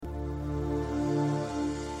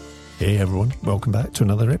Hey everyone, welcome back to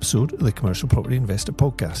another episode of the Commercial Property Investor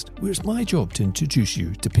Podcast, where it's my job to introduce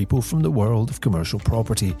you to people from the world of commercial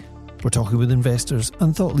property. We're talking with investors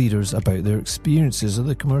and thought leaders about their experiences of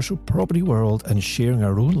the commercial property world and sharing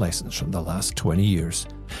our own lessons from the last 20 years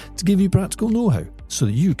to give you practical know-how so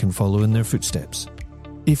that you can follow in their footsteps.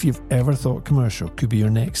 If you've ever thought commercial could be your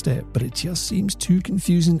next step, but it just seems too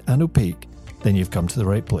confusing and opaque, then you've come to the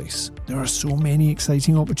right place. There are so many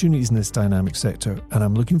exciting opportunities in this dynamic sector, and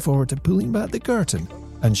I'm looking forward to pulling back the curtain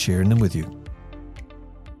and sharing them with you.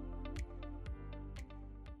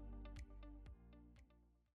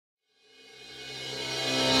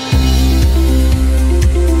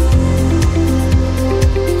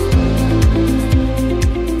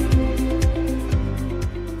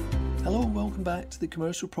 The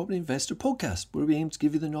Commercial Property Investor Podcast, where we aim to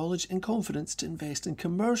give you the knowledge and confidence to invest in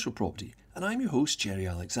commercial property. And I'm your host, Jerry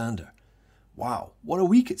Alexander. Wow, what a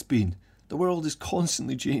week it's been. The world is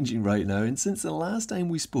constantly changing right now, and since the last time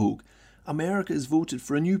we spoke, America has voted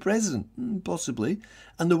for a new president, possibly,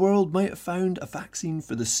 and the world might have found a vaccine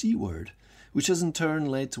for the C word, which has in turn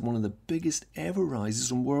led to one of the biggest ever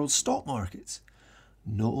rises on world stock markets.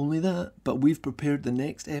 Not only that, but we've prepared the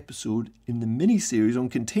next episode in the mini-series on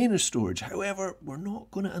container storage. However, we're not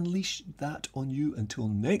going to unleash that on you until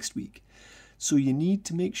next week. So you need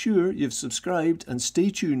to make sure you've subscribed and stay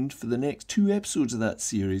tuned for the next 2 episodes of that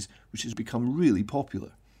series, which has become really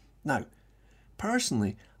popular. Now,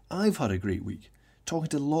 personally, I've had a great week, talking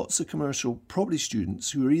to lots of commercial property students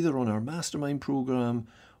who are either on our mastermind program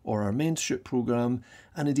or our mentorship program,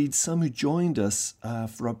 and indeed some who joined us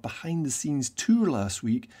for a behind-the-scenes tour last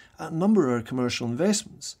week at a number of our commercial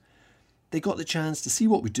investments. They got the chance to see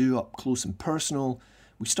what we do up close and personal.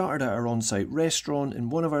 We started at our on-site restaurant in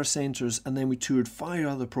one of our centres, and then we toured 5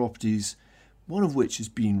 other properties, one of which is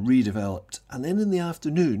being redeveloped. And then in the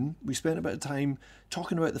afternoon, we spent a bit of time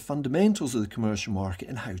talking about the fundamentals of the commercial market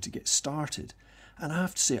and how to get started. And I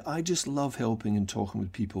have to say, I just love helping and talking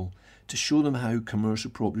with people to show them how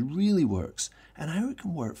commercial property really works and how it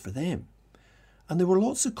can work for them. And there were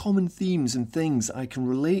lots of common themes and things I can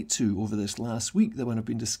relate to over this last week that when I've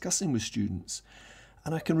been discussing with students.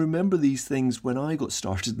 And I can remember these things when I got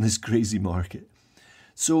started in this crazy market.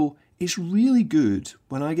 So it's really good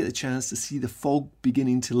when I get the chance to see the fog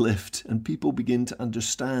beginning to lift and people begin to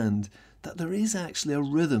understand that there is actually a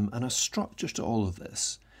rhythm and a structure to all of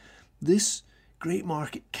this. This great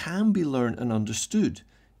market can be learned and understood.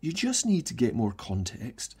 You just need to get more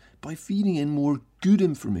context by feeding in more good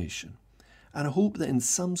information. And I hope that in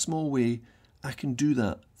some small way I can do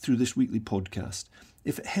that through this weekly podcast.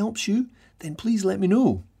 If it helps you, then please let me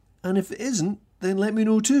know. And if it isn't, then let me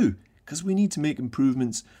know too, because we need to make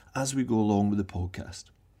improvements as we go along with the podcast.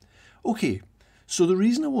 Okay, so the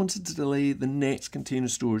reason I wanted to delay the next container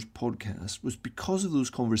storage podcast was because of those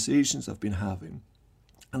conversations I've been having.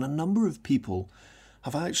 And a number of people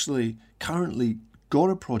have actually currently got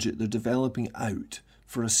a project they're developing out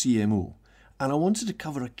for a CMO. And I wanted to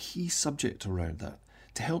cover a key subject around that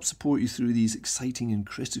to help support you through these exciting and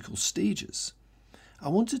critical stages. I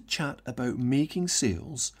want to chat about making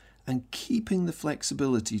sales and keeping the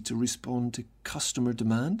flexibility to respond to customer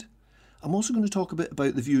demand. I'm also going to talk a bit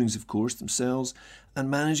about the viewings, of course, themselves and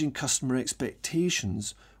managing customer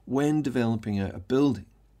expectations when developing out a building.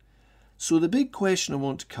 So the big question I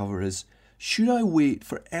want to cover is, should I wait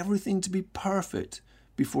for everything to be perfect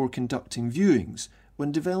before conducting viewings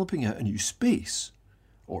when developing out a new space?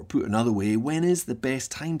 Or put another way, when is the best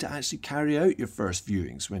time to actually carry out your first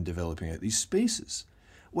viewings when developing out these spaces?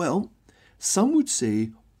 Well, some would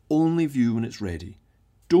say only view when it's ready.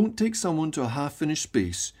 Don't take someone to a half-finished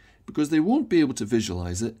space because they won't be able to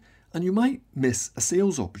visualise it and you might miss a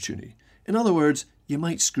sales opportunity. In other words, you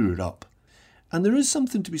might screw it up. And there is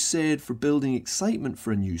something to be said for building excitement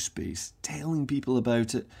for a new space, telling people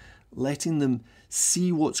about it, letting them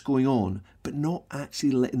see what's going on, but not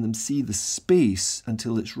actually letting them see the space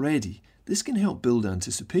until it's ready. This can help build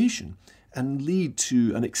anticipation and lead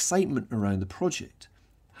to an excitement around the project.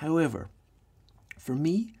 However, for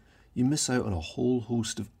me, you miss out on a whole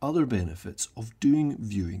host of other benefits of doing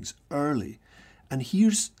viewings early. And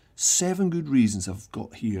here's 7 good reasons I've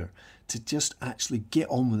got here to just actually get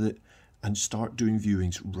on with it and start doing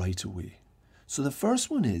viewings right away. So the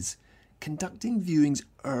first one is, conducting viewings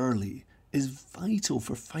early is vital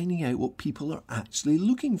for finding out what people are actually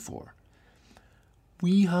looking for.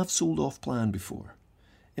 We have sold off plan before.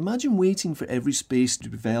 Imagine waiting for every space to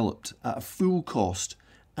be developed at a full cost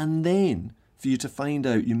and then for you to find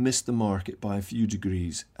out you missed the market by a few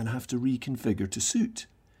degrees and have to reconfigure to suit.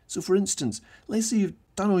 So for instance, let's say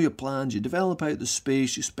you've done all your plans, you develop out the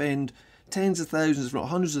space, you spend tens of thousands, if not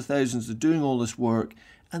hundreds of thousands of doing all this work,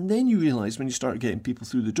 And then you realise when you start getting people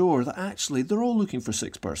through the door that actually they're all looking for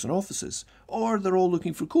 6-person offices, or they're all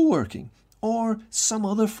looking for co-working, or some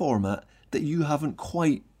other format that you haven't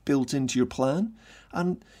quite built into your plan.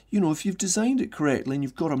 And, if you've designed it correctly and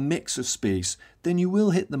you've got a mix of space, then you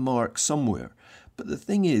will hit the mark somewhere. But the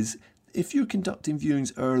thing is, if you're conducting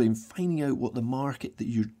viewings early and finding out what the market that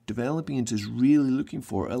you're developing into is really looking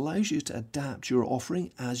for, it allows you to adapt your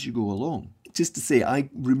offering as you go along. Just to say, I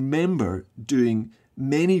remember doing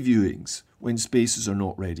many viewings when spaces are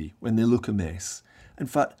not ready, when they look a mess. In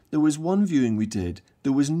fact, there was one viewing we did,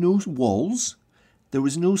 there was no walls, there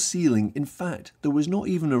was no ceiling. In fact, there was not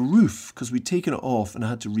even a roof because we'd taken it off and I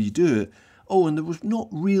had to redo it. Oh, and there was not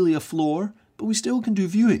really a floor, but we still can do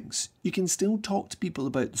viewings. You can still talk to people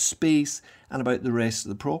about the space and about the rest of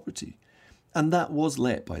the property. And that was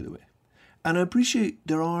let, by the way. And I appreciate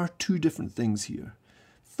there are two different things here.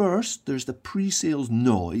 First, there's the pre-sales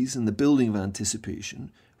noise and the building of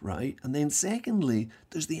anticipation, right? And then secondly,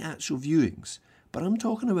 there's the actual viewings. But I'm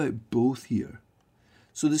talking about both here.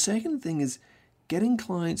 So the second thing is getting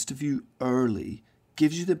clients to view early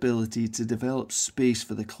gives you the ability to develop space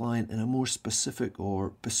for the client in a more specific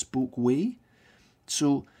or bespoke way.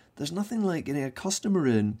 So there's nothing like getting a customer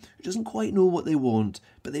in who doesn't quite know what they want,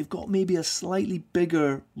 but they've got maybe a slightly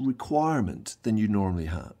bigger requirement than you normally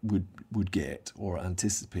would get or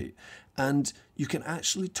anticipate. And you can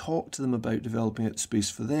actually talk to them about developing out space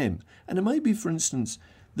for them. And it might be, for instance,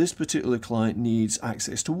 this particular client needs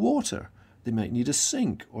access to water. They might need a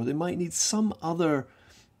sink, or they might need some other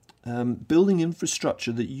building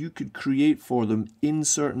infrastructure that you could create for them in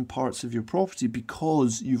certain parts of your property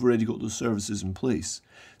because you've already got those services in place.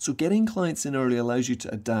 So getting clients in early allows you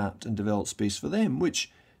to adapt and develop space for them,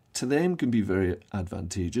 which to them can be very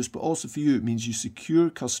advantageous, but also for you it means you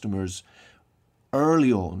secure customers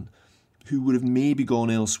early on who would have maybe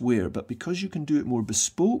gone elsewhere, but because you can do it more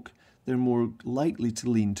bespoke, they're more likely to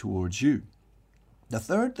lean towards you. The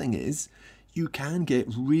third thing is you can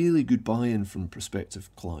get really good buy-in from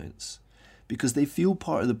prospective clients because they feel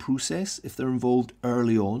part of the process if they're involved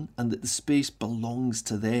early on and that the space belongs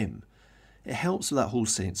to them. It helps with that whole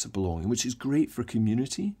sense of belonging, which is great for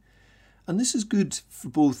community. And this is good for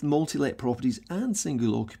both multi-let properties and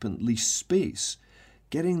single occupant lease space.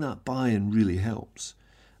 Getting that buy-in really helps.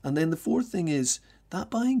 And then the fourth thing is that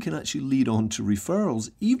buy-in can actually lead on to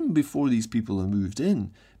referrals even before these people have moved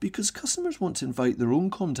in, because customers want to invite their own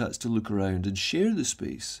contacts to look around and share the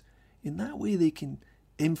space. In that way they can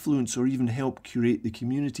influence or even help curate the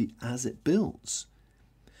community as it builds.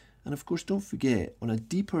 And of course, don't forget, on a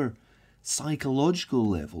deeper psychological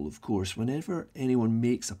level, of course, whenever anyone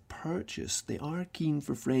makes a purchase, they are keen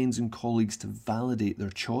for friends and colleagues to validate their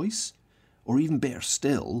choice, or even better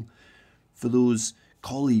still, for those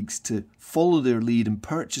colleagues to follow their lead and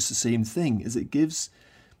purchase the same thing, as it gives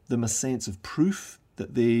them a sense of proof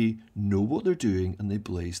that they know what they're doing and they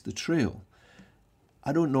blaze the trail.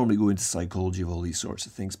 I don't normally go into psychology of all these sorts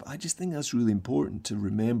of things, but I just think that's really important to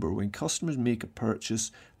remember. When customers make a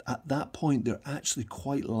purchase, at that point they're actually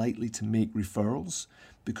quite likely to make referrals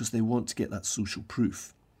because they want to get that social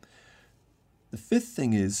proof. The fifth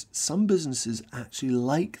thing is some businesses actually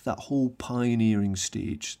like that whole pioneering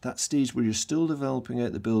stage, that stage where you're still developing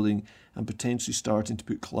out the building and potentially starting to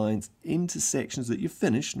put clients into sections that you've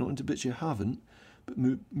finished, not into bits you haven't, but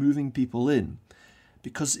moving people in,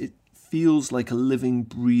 because it feels like a living,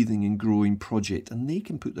 breathing and growing project and they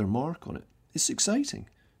can put their mark on it. It's exciting.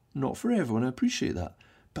 Not for everyone, I appreciate that,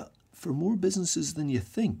 but for more businesses than you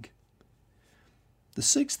think. The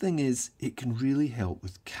sixth thing is it can really help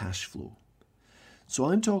with cash flow. So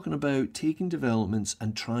I'm talking about taking developments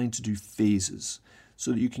and trying to do phases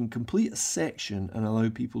so that you can complete a section and allow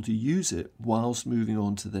people to use it whilst moving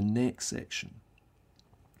on to the next section.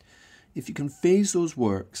 If you can phase those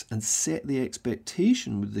works and set the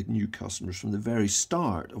expectation with the new customers from the very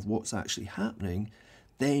start of what's actually happening,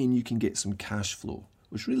 then you can get some cash flow,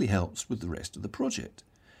 which really helps with the rest of the project.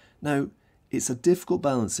 Now, it's a difficult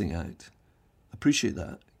balancing act. Appreciate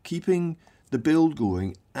that. Keeping the build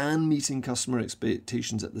going and meeting customer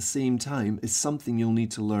expectations at the same time is something you'll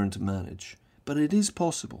need to learn to manage. But it is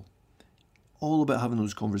possible. All about having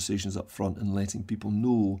those conversations up front and letting people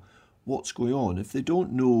know what's going on. If they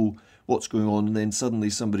don't know what's going on and then suddenly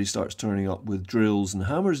somebody starts turning up with drills and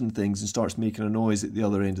hammers and things and starts making a noise at the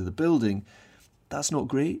other end of the building, that's not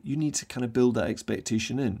great. You need to kind of build that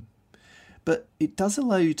expectation in. But it does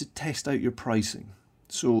allow you to test out your pricing.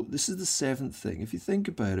 So this is the seventh thing. If you think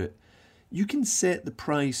about it, you can set the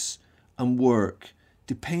price and work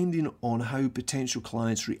depending on how potential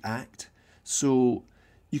clients react. So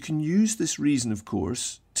you can use this reason, of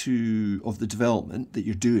course, of the development that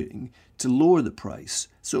you're doing to lower the price.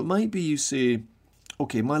 So it might be you say,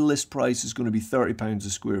 okay, my list price is going to be £30 a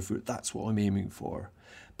square foot. That's what I'm aiming for.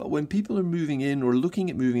 But when people are moving in or looking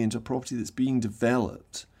at moving into a property that's being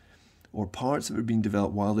developed, or parts of it are being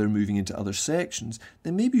developed while they're moving into other sections,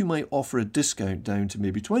 then maybe you might offer a discount down to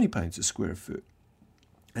maybe £20 a square foot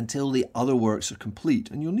until the other works are complete.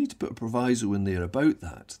 And you'll need to put a proviso in there about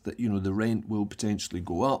that, the rent will potentially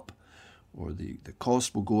go up or the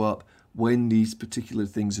cost will go up when these particular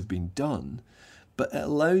things have been done. But it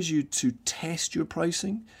allows you to test your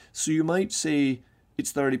pricing. So you might say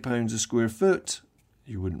it's £30 a square foot.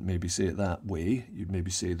 You wouldn't maybe say it that way. You'd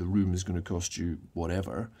maybe say the room is going to cost you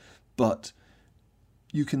whatever. But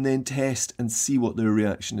you can then test and see what their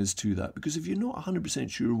reaction is to that. Because if you're not 100%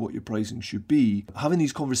 sure what your pricing should be, having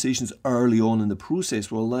these conversations early on in the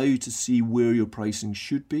process will allow you to see where your pricing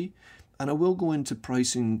should be. And I will go into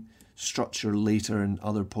pricing structure later in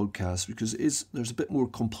other podcasts because there's a bit more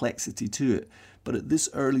complexity to it. But at this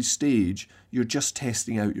early stage, you're just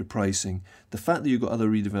testing out your pricing. The fact that you've got other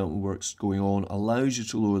redevelopment works going on allows you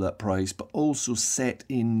to lower that price, but also set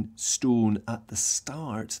in stone at the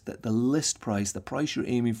start that the list price, the price you're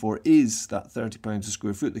aiming for, is that £30 a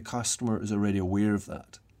square foot. The customer is already aware of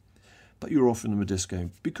that. But you're offering them a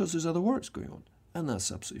discount because there's other works going on, and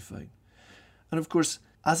that's absolutely fine. And of course,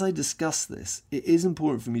 as I discuss this, it is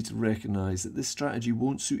important for me to recognise that this strategy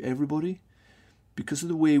won't suit everybody. Because of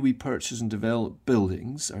the way we purchase and develop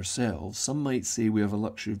buildings ourselves, some might say we have a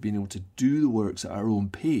luxury of being able to do the works at our own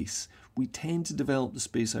pace. We tend to develop the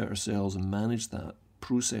space out ourselves and manage that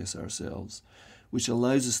process ourselves, which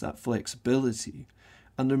allows us that flexibility.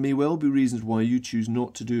 And there may well be reasons why you choose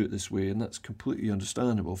not to do it this way, and that's completely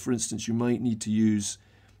understandable. For instance, you might need to use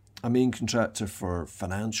a main contractor for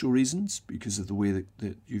financial reasons because of the way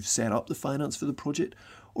that you've set up the finance for the project,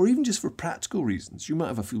 or even just for practical reasons. You might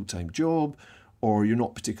have a full-time job, or you're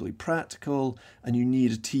not particularly practical and you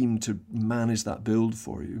need a team to manage that build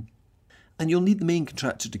for you. And you'll need the main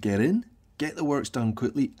contractor to get in, get the works done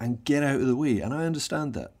quickly and get out of the way. And I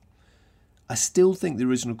understand that. I still think the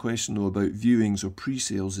original question though about viewings or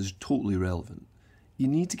pre-sales is totally relevant. You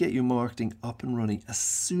need to get your marketing up and running as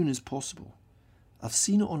soon as possible. I've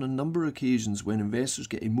seen it on a number of occasions when investors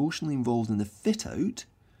get emotionally involved in the fit out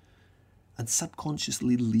and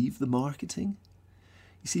subconsciously leave the marketing.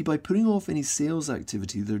 You see, by putting off any sales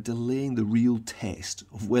activity, they're delaying the real test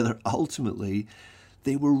of whether ultimately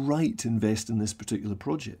they were right to invest in this particular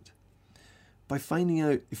project. By finding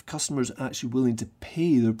out if customers are actually willing to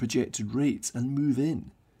pay their projected rates and move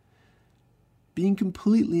in. Being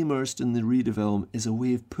completely immersed in the redevelopment is a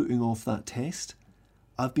way of putting off that test.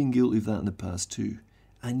 I've been guilty of that in the past too.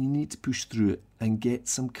 And you need to push through it and get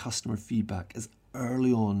some customer feedback as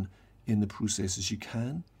early on in the process as you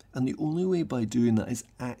can. And the only way by doing that is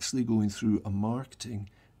actually going through a marketing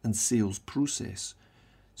and sales process.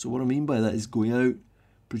 So what I mean by that is going out,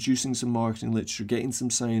 producing some marketing literature, getting some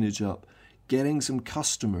signage up, getting some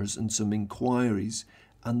customers and some inquiries,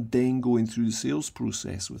 and then going through the sales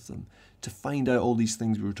process with them to find out all these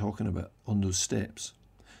things we were talking about on those steps.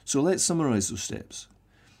 So let's summarize those steps.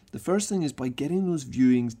 The first thing is by getting those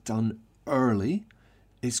viewings done early,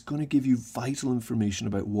 it's going to give you vital information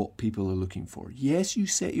about what people are looking for. Yes, you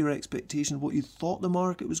set your expectation of what you thought the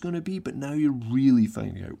market was going to be, but now you're really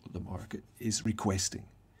finding out what the market is requesting.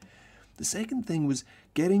 The second thing was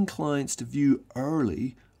getting clients to view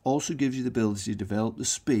early also gives you the ability to develop the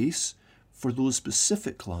space for those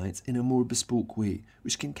specific clients in a more bespoke way,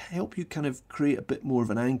 which can help you kind of create a bit more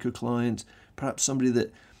of an anchor client, perhaps somebody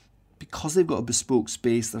that because they've got a bespoke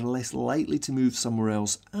space, they're less likely to move somewhere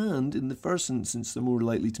else. And in the first instance, they're more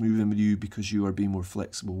likely to move in with you because you are being more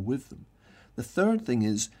flexible with them. The third thing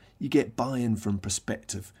is you get buy-in from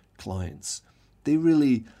prospective clients. They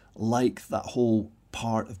really like that whole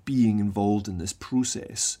part of being involved in this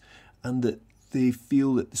process and that they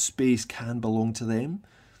feel that the space can belong to them,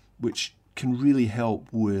 which can really help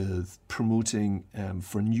with promoting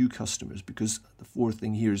for new customers, because the fourth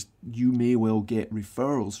thing here is you may well get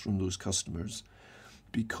referrals from those customers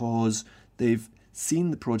because they've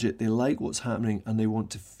seen the project, they like what's happening, and they want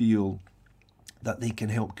to feel that they can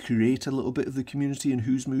help create a little bit of the community and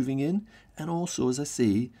who's moving in. And also, as I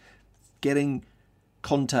say, getting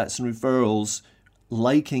contacts and referrals,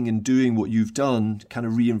 liking and doing what you've done kind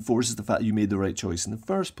of reinforces the fact that you made the right choice in the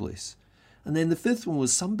first place. And then the fifth one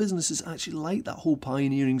was some businesses actually like that whole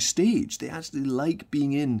pioneering stage. They actually like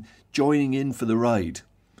being in, joining in for the ride.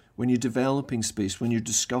 When you're developing space, when you're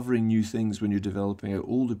discovering new things, when you're developing out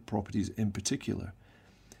older properties in particular.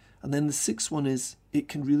 And then the sixth one is it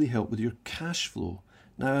can really help with your cash flow.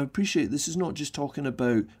 Now, I appreciate this is not just talking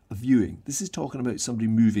about a viewing. This is talking about somebody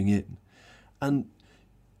moving in. And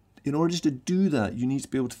in order to do that, you need to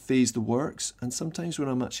be able to phase the works. And sometimes when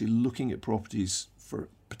I'm actually looking at properties for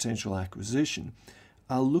potential acquisition,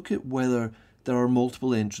 I'll look at whether there are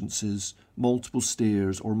multiple entrances, multiple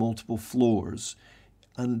stairs, or multiple floors.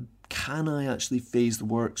 And can I actually phase the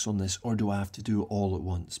works on this, or do I have to do it all at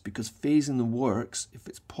once? Because phasing the works, if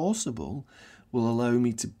it's possible, will allow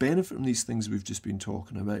me to benefit from these things we've just been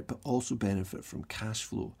talking about, but also benefit from cash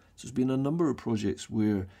flow. So there's been a number of projects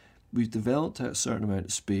where we've developed out a certain amount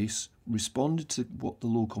of space, responded to what the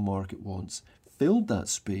local market wants, filled that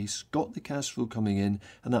space, got the cash flow coming in,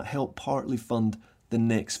 and that helped partly fund the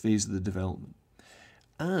next phase of the development.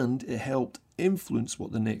 And it helped influence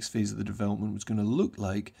what the next phase of the development was going to look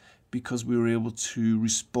like, because we were able to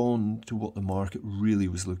respond to what the market really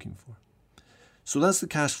was looking for. So that's the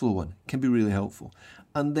cash flow one. It can be really helpful.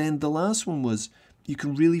 And then the last one was you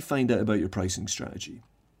can really find out about your pricing strategy.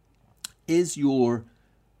 Is your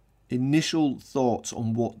initial thoughts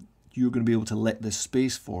on what you're going to be able to let this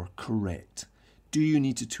space for correct? Do you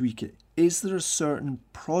need to tweak it? Is there a certain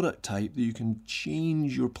product type that you can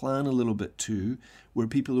change your plan a little bit to, where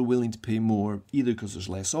people are willing to pay more, either because there's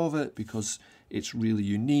less of it, because it's really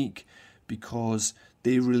unique, because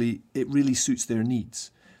it really suits their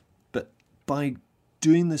needs? But by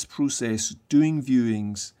doing this process, doing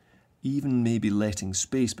viewings, even maybe letting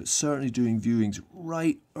space, but certainly doing viewings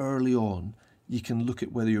right early on, you can look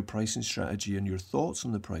at whether your pricing strategy and your thoughts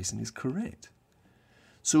on the pricing is correct.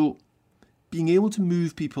 So being able to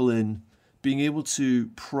move people in, being able to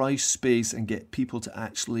price space and get people to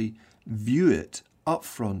actually view it up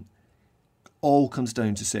front, all comes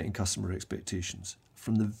down to setting customer expectations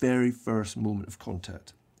from the very first moment of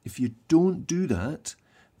contact. If you don't do that,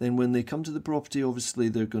 then when they come to the property, obviously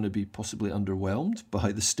they're going to be possibly underwhelmed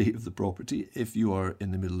by the state of the property if you are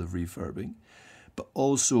in the middle of refurbing, but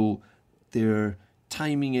also their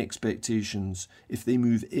timing expectations, if they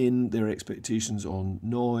move in, their expectations on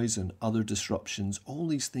noise and other disruptions, all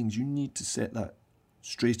these things, you need to set that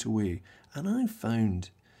straight away. And I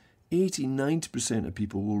found 80-90% of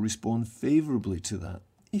people will respond favourably to that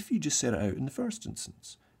if you just set it out in the first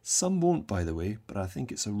instance. Some won't, by the way, but I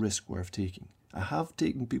think it's a risk worth taking. I have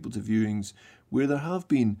taken people to viewings where there have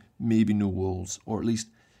been maybe no walls, or at least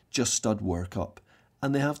just stud work up,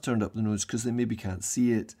 and they have turned up the nose because they maybe can't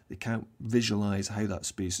see it, they can't visualise how that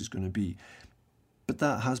space is going to be. But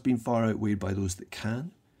that has been far outweighed by those that can.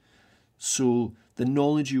 So the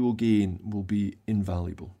knowledge you will gain will be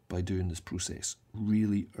invaluable by doing this process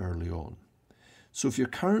really early on. So if you're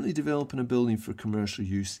currently developing a building for commercial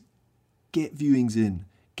use, get viewings in.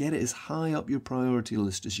 Get it as high up your priority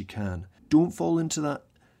list as you can. Don't fall into that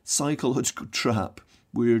psychological trap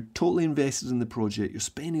where you're totally invested in the project, you're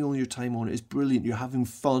spending all your time on it, it's brilliant, you're having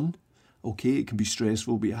fun. Okay, it can be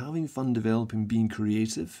stressful, but you're having fun developing, being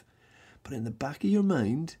creative. But in the back of your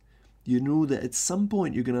mind, you know that at some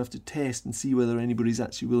point you're going to have to test and see whether anybody's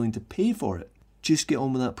actually willing to pay for it. Just get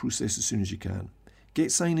on with that process as soon as you can. Get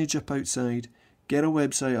signage up outside, get a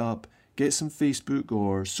website up, get some Facebook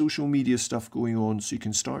or social media stuff going on so you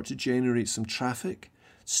can start to generate some traffic.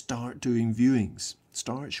 Start doing viewings.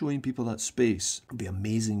 Start showing people that space. It'll be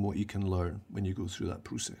amazing what you can learn when you go through that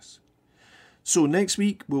process. So next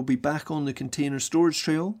week, we'll be back on the container storage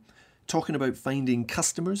trail, talking about finding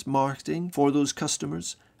customers, marketing for those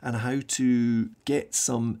customers, and how to get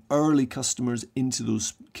some early customers into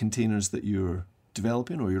those containers that you're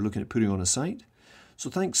developing or you're looking at putting on a site. So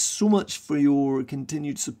thanks so much for your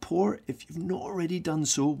continued support. If you've not already done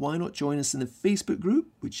so, why not join us in the Facebook group,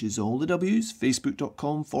 which is all the W's,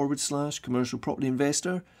 facebook.com/commercial property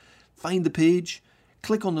investor. Find the page,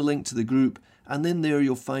 click on the link to the group, and then there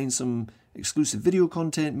you'll find some exclusive video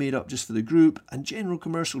content made up just for the group and general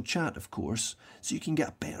commercial chat, of course, so you can get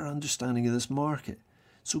a better understanding of this market.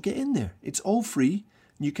 So get in there. It's all free.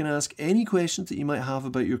 You can ask any questions that you might have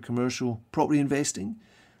about your commercial property investing.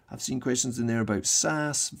 I've seen questions in there about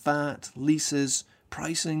SaaS, VAT, leases,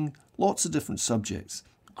 pricing, lots of different subjects.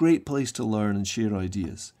 Great place to learn and share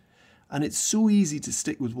ideas. And it's so easy to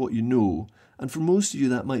stick with what you know, and for most of you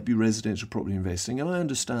that might be residential property investing, and I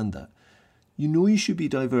understand that. You know you should be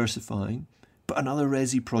diversifying, but another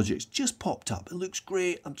resi project's just popped up. It looks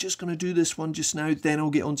great, I'm just going to do this one just now, then I'll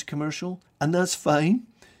get onto commercial, and that's fine.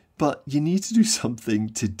 But you need to do something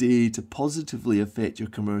today to positively affect your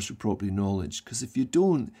commercial property knowledge, because if you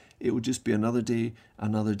don't, it will just be another day,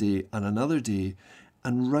 another day, and another day.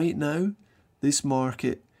 And right now, this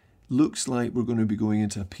market looks like we're going to be going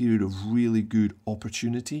into a period of really good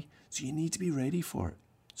opportunity, so you need to be ready for it.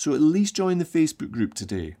 So at least join the Facebook group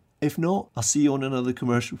today. If not, I'll see you on another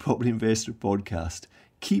Commercial Property Investor podcast.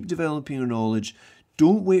 Keep developing your knowledge.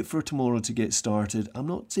 Don't wait for tomorrow to get started. I'm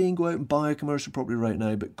not saying go out and buy a commercial property right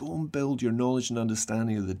now, but go and build your knowledge and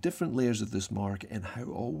understanding of the different layers of this market and how it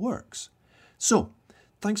all works. So,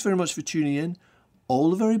 thanks very much for tuning in. All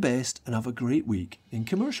the very best and have a great week in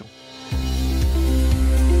commercial.